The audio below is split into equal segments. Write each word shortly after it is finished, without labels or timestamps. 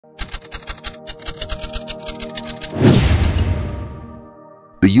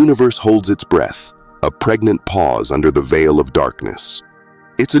universe holds its breath, a pregnant pause under the veil of darkness.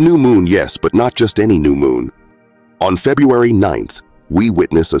 It's a new moon, yes, but not just any new moon. On February 9th, we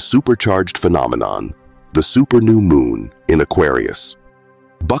witness a supercharged phenomenon, the super new moon in Aquarius.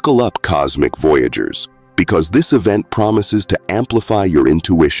 Buckle up, cosmic voyagers, because this event promises to amplify your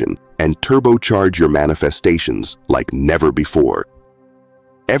intuition and turbocharge your manifestations like never before.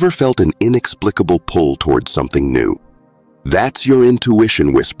 Ever felt an inexplicable pull towards something new? That's your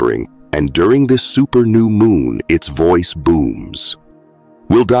intuition whispering, and during this super new moon, its voice booms.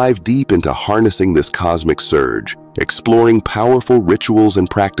 We'll dive deep into harnessing this cosmic surge, exploring powerful rituals and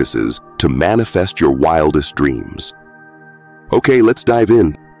practices to manifest your wildest dreams. Okay, let's dive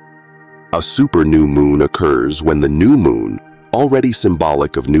in. A super new moon occurs when the new moon, already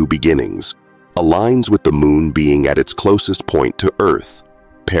symbolic of new beginnings, aligns with the moon being at its closest point to Earth,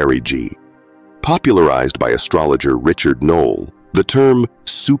 perigee. Popularized by astrologer Richard Knoll, the term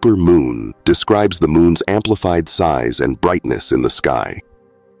supermoon describes the moon's amplified size and brightness in the sky.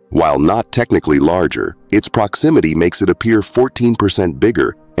 While not technically larger, its proximity makes it appear 14%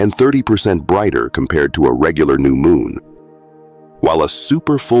 bigger and 30% brighter compared to a regular new moon. While a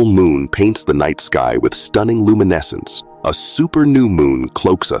super full moon paints the night sky with stunning luminescence, a super new moon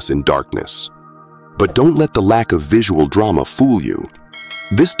cloaks us in darkness. But don't let the lack of visual drama fool you.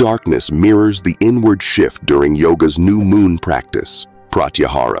 This darkness mirrors the inward shift during yoga's new moon practice,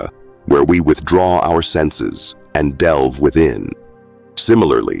 pratyahara, where we withdraw our senses and delve within.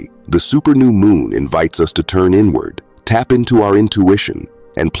 Similarly, the super new moon invites us to turn inward, tap into our intuition,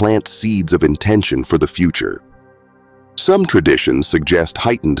 and plant seeds of intention for the future. Some traditions suggest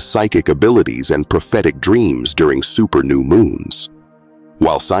heightened psychic abilities and prophetic dreams during super new moons.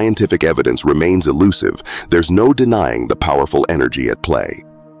 While scientific evidence remains elusive, there's no denying the powerful energy at play.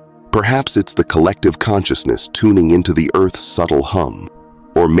 Perhaps it's the collective consciousness tuning into the Earth's subtle hum,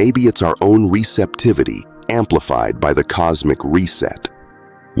 or maybe it's our own receptivity amplified by the cosmic reset.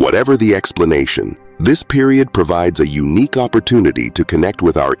 Whatever the explanation, this period provides a unique opportunity to connect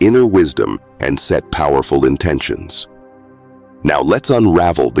with our inner wisdom and set powerful intentions. Now let's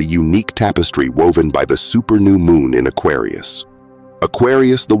unravel the unique tapestry woven by the super new moon in Aquarius.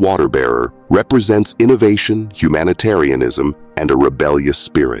 Aquarius, the water bearer, represents innovation, humanitarianism, and a rebellious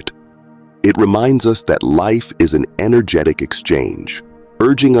spirit. It reminds us that life is an energetic exchange,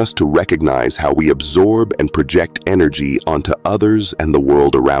 urging us to recognize how we absorb and project energy onto others and the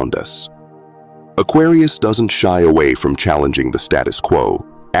world around us. Aquarius doesn't shy away from challenging the status quo,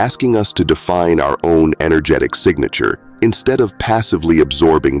 asking us to define our own energetic signature instead of passively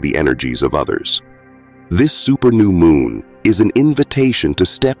absorbing the energies of others. This super new moon is an invitation to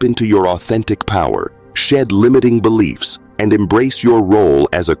step into your authentic power, shed limiting beliefs, and embrace your role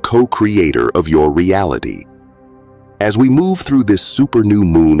as a co-creator of your reality. As we move through this super new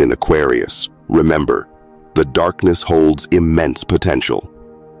moon in Aquarius, remember, the darkness holds immense potential.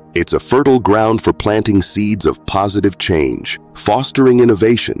 It's a fertile ground for planting seeds of positive change, fostering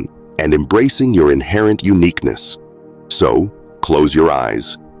innovation, and embracing your inherent uniqueness. So, close your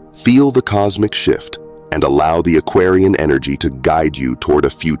eyes, feel the cosmic shift, and allow the Aquarian energy to guide you toward a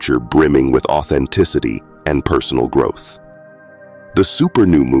future brimming with authenticity and personal growth. The super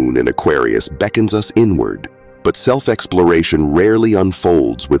new moon in Aquarius beckons us inward, but self-exploration rarely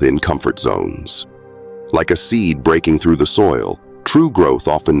unfolds within comfort zones. Like a seed breaking through the soil, true growth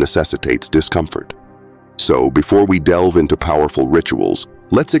often necessitates discomfort. So, before we delve into powerful rituals,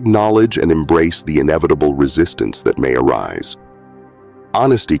 let's acknowledge and embrace the inevitable resistance that may arise.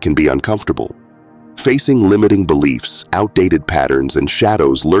 Honesty can be uncomfortable. Facing limiting beliefs, outdated patterns, and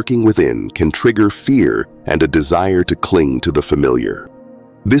shadows lurking within can trigger fear and a desire to cling to the familiar.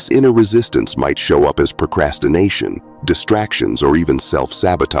 This inner resistance might show up as procrastination, distractions, or even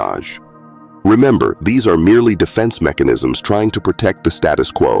self-sabotage. Remember, these are merely defense mechanisms trying to protect the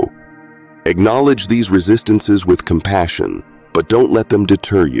status quo. Acknowledge these resistances with compassion, but don't let them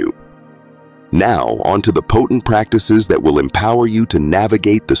deter you. Now, onto the potent practices that will empower you to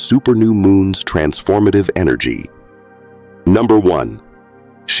navigate the super new moon's transformative energy. Number 1.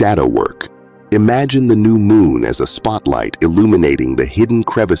 Shadow work. Imagine the new moon as a spotlight illuminating the hidden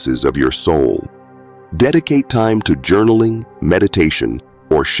crevices of your soul. Dedicate time to journaling, meditation,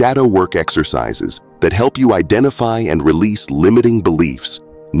 or shadow work exercises that help you identify and release limiting beliefs,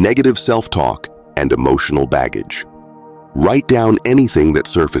 negative self-talk, and emotional baggage. Write down anything that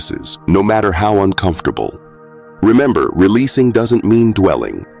surfaces, no matter how uncomfortable. Remember, releasing doesn't mean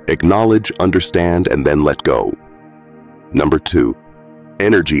dwelling. Acknowledge, understand, and then let go. Number 2.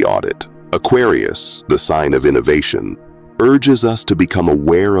 Energy audit. Aquarius, the sign of innovation, urges us to become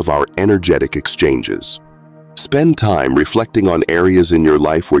aware of our energetic exchanges. Spend time reflecting on areas in your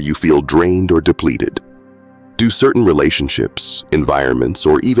life where you feel drained or depleted. Do certain relationships, environments,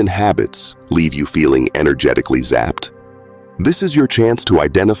 or even habits leave you feeling energetically zapped? This is your chance to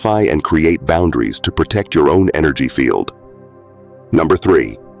identify and create boundaries to protect your own energy field. Number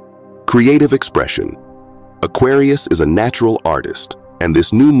 3. Creative expression. Aquarius is a natural artist, and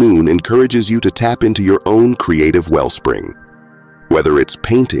this new moon encourages you to tap into your own creative wellspring. Whether it's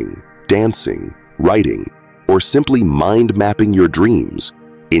painting, dancing, writing, or simply mind-mapping your dreams,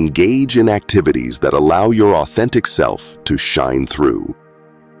 engage in activities that allow your authentic self to shine through.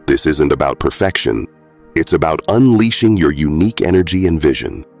 This isn't about perfection, it's about unleashing your unique energy and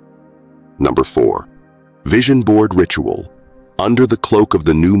vision. Number 4. Vision board ritual. Under the cloak of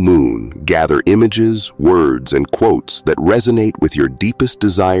the new moon, gather images, words, and quotes that resonate with your deepest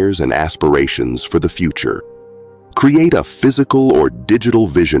desires and aspirations for the future. Create a physical or digital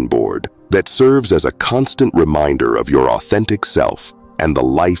vision board that serves as a constant reminder of your authentic self and the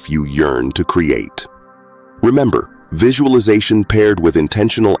life you yearn to create. Remember, visualization paired with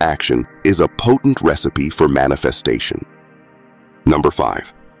intentional action is a potent recipe for manifestation. Number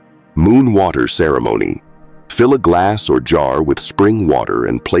 5. Moon water ceremony. Fill a glass or jar with spring water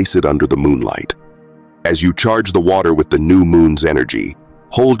and place it under the moonlight. As you charge the water with the new moon's energy,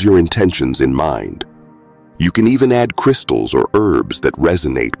 hold your intentions in mind. You can even add crystals or herbs that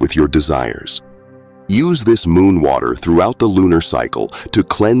resonate with your desires. Use this moon water throughout the lunar cycle to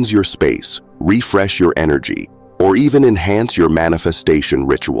cleanse your space, refresh your energy, or even enhance your manifestation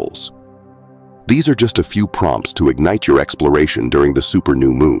rituals. These are just a few prompts to ignite your exploration during the super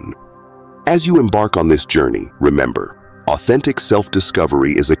new moon. As you embark on this journey, remember, authentic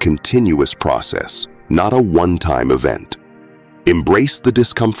self-discovery is a continuous process, not a one-time event. Embrace the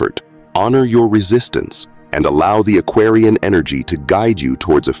discomfort, honor your resistance, and allow the Aquarian energy to guide you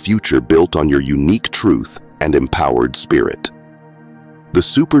towards a future built on your unique truth and empowered spirit. The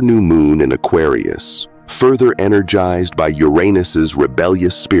super new moon in Aquarius, further energized by Uranus's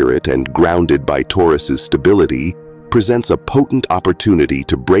rebellious spirit and grounded by Taurus's stability, presents a potent opportunity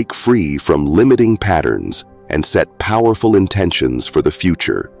to break free from limiting patterns and set powerful intentions for the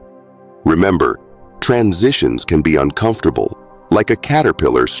future. Remember, transitions can be uncomfortable, like a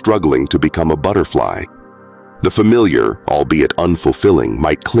caterpillar struggling to become a butterfly. The familiar, albeit unfulfilling,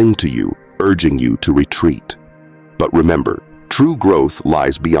 might cling to you, urging you to retreat. But remember, true growth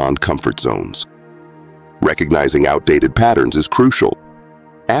lies beyond comfort zones. Recognizing outdated patterns is crucial.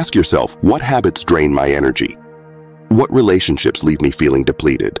 Ask yourself, what habits drain my energy? What relationships leave me feeling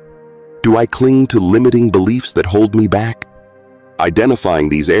depleted? Do I cling to limiting beliefs that hold me back? Identifying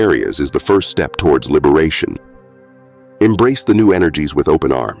these areas is the first step towards liberation. Embrace the new energies with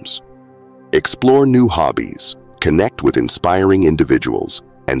open arms. Explore new hobbies, connect with inspiring individuals,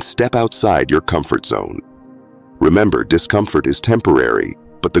 and step outside your comfort zone. Remember, discomfort is temporary,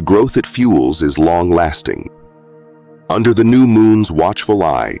 but the growth it fuels is long-lasting. Under the new moon's watchful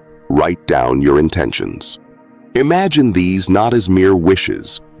eye, write down your intentions. Imagine these not as mere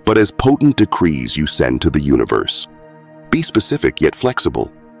wishes, but as potent decrees you send to the universe. Be specific yet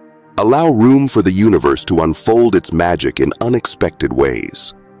flexible. Allow room for the universe to unfold its magic in unexpected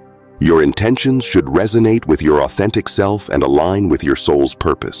ways. Your intentions should resonate with your authentic self and align with your soul's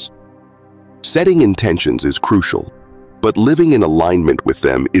purpose. Setting intentions is crucial, but living in alignment with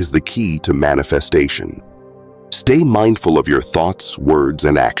them is the key to manifestation. Stay mindful of your thoughts, words,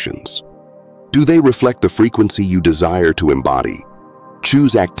 and actions. Do they reflect the frequency you desire to embody?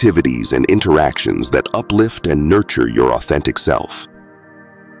 Choose activities and interactions that uplift and nurture your authentic self.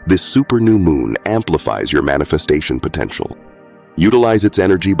 This super new moon amplifies your manifestation potential. Utilize its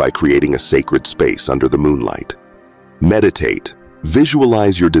energy by creating a sacred space under the moonlight. Meditate,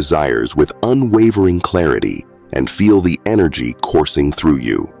 visualize your desires with unwavering clarity, and feel the energy coursing through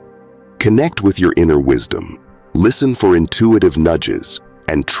you. Connect with your inner wisdom, listen for intuitive nudges,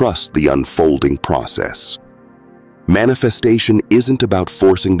 and trust the unfolding process. Manifestation isn't about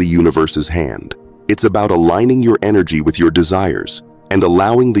forcing the universe's hand. It's about aligning your energy with your desires and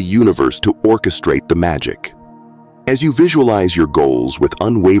allowing the universe to orchestrate the magic. As you visualize your goals with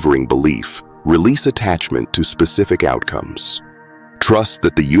unwavering belief, release attachment to specific outcomes. Trust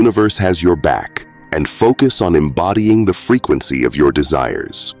that the universe has your back and focus on embodying the frequency of your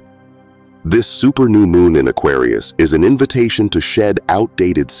desires. This super new moon in Aquarius is an invitation to shed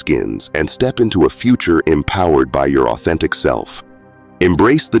outdated skins and step into a future empowered by your authentic self.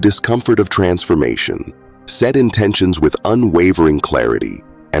 Embrace the discomfort of transformation, set intentions with unwavering clarity,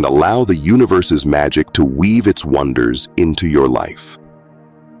 and allow the universe's magic to weave its wonders into your life.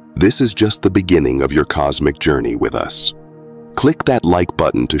 This is just the beginning of your cosmic journey with us. Click that like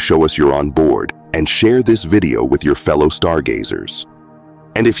button to show us you're on board and share this video with your fellow stargazers.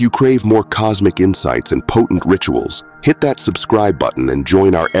 And if you crave more cosmic insights and potent rituals, hit that subscribe button and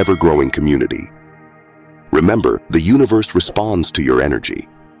join our ever-growing community. Remember, the universe responds to your energy.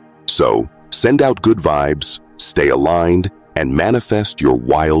 So, send out good vibes, stay aligned, and manifest your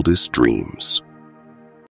wildest dreams.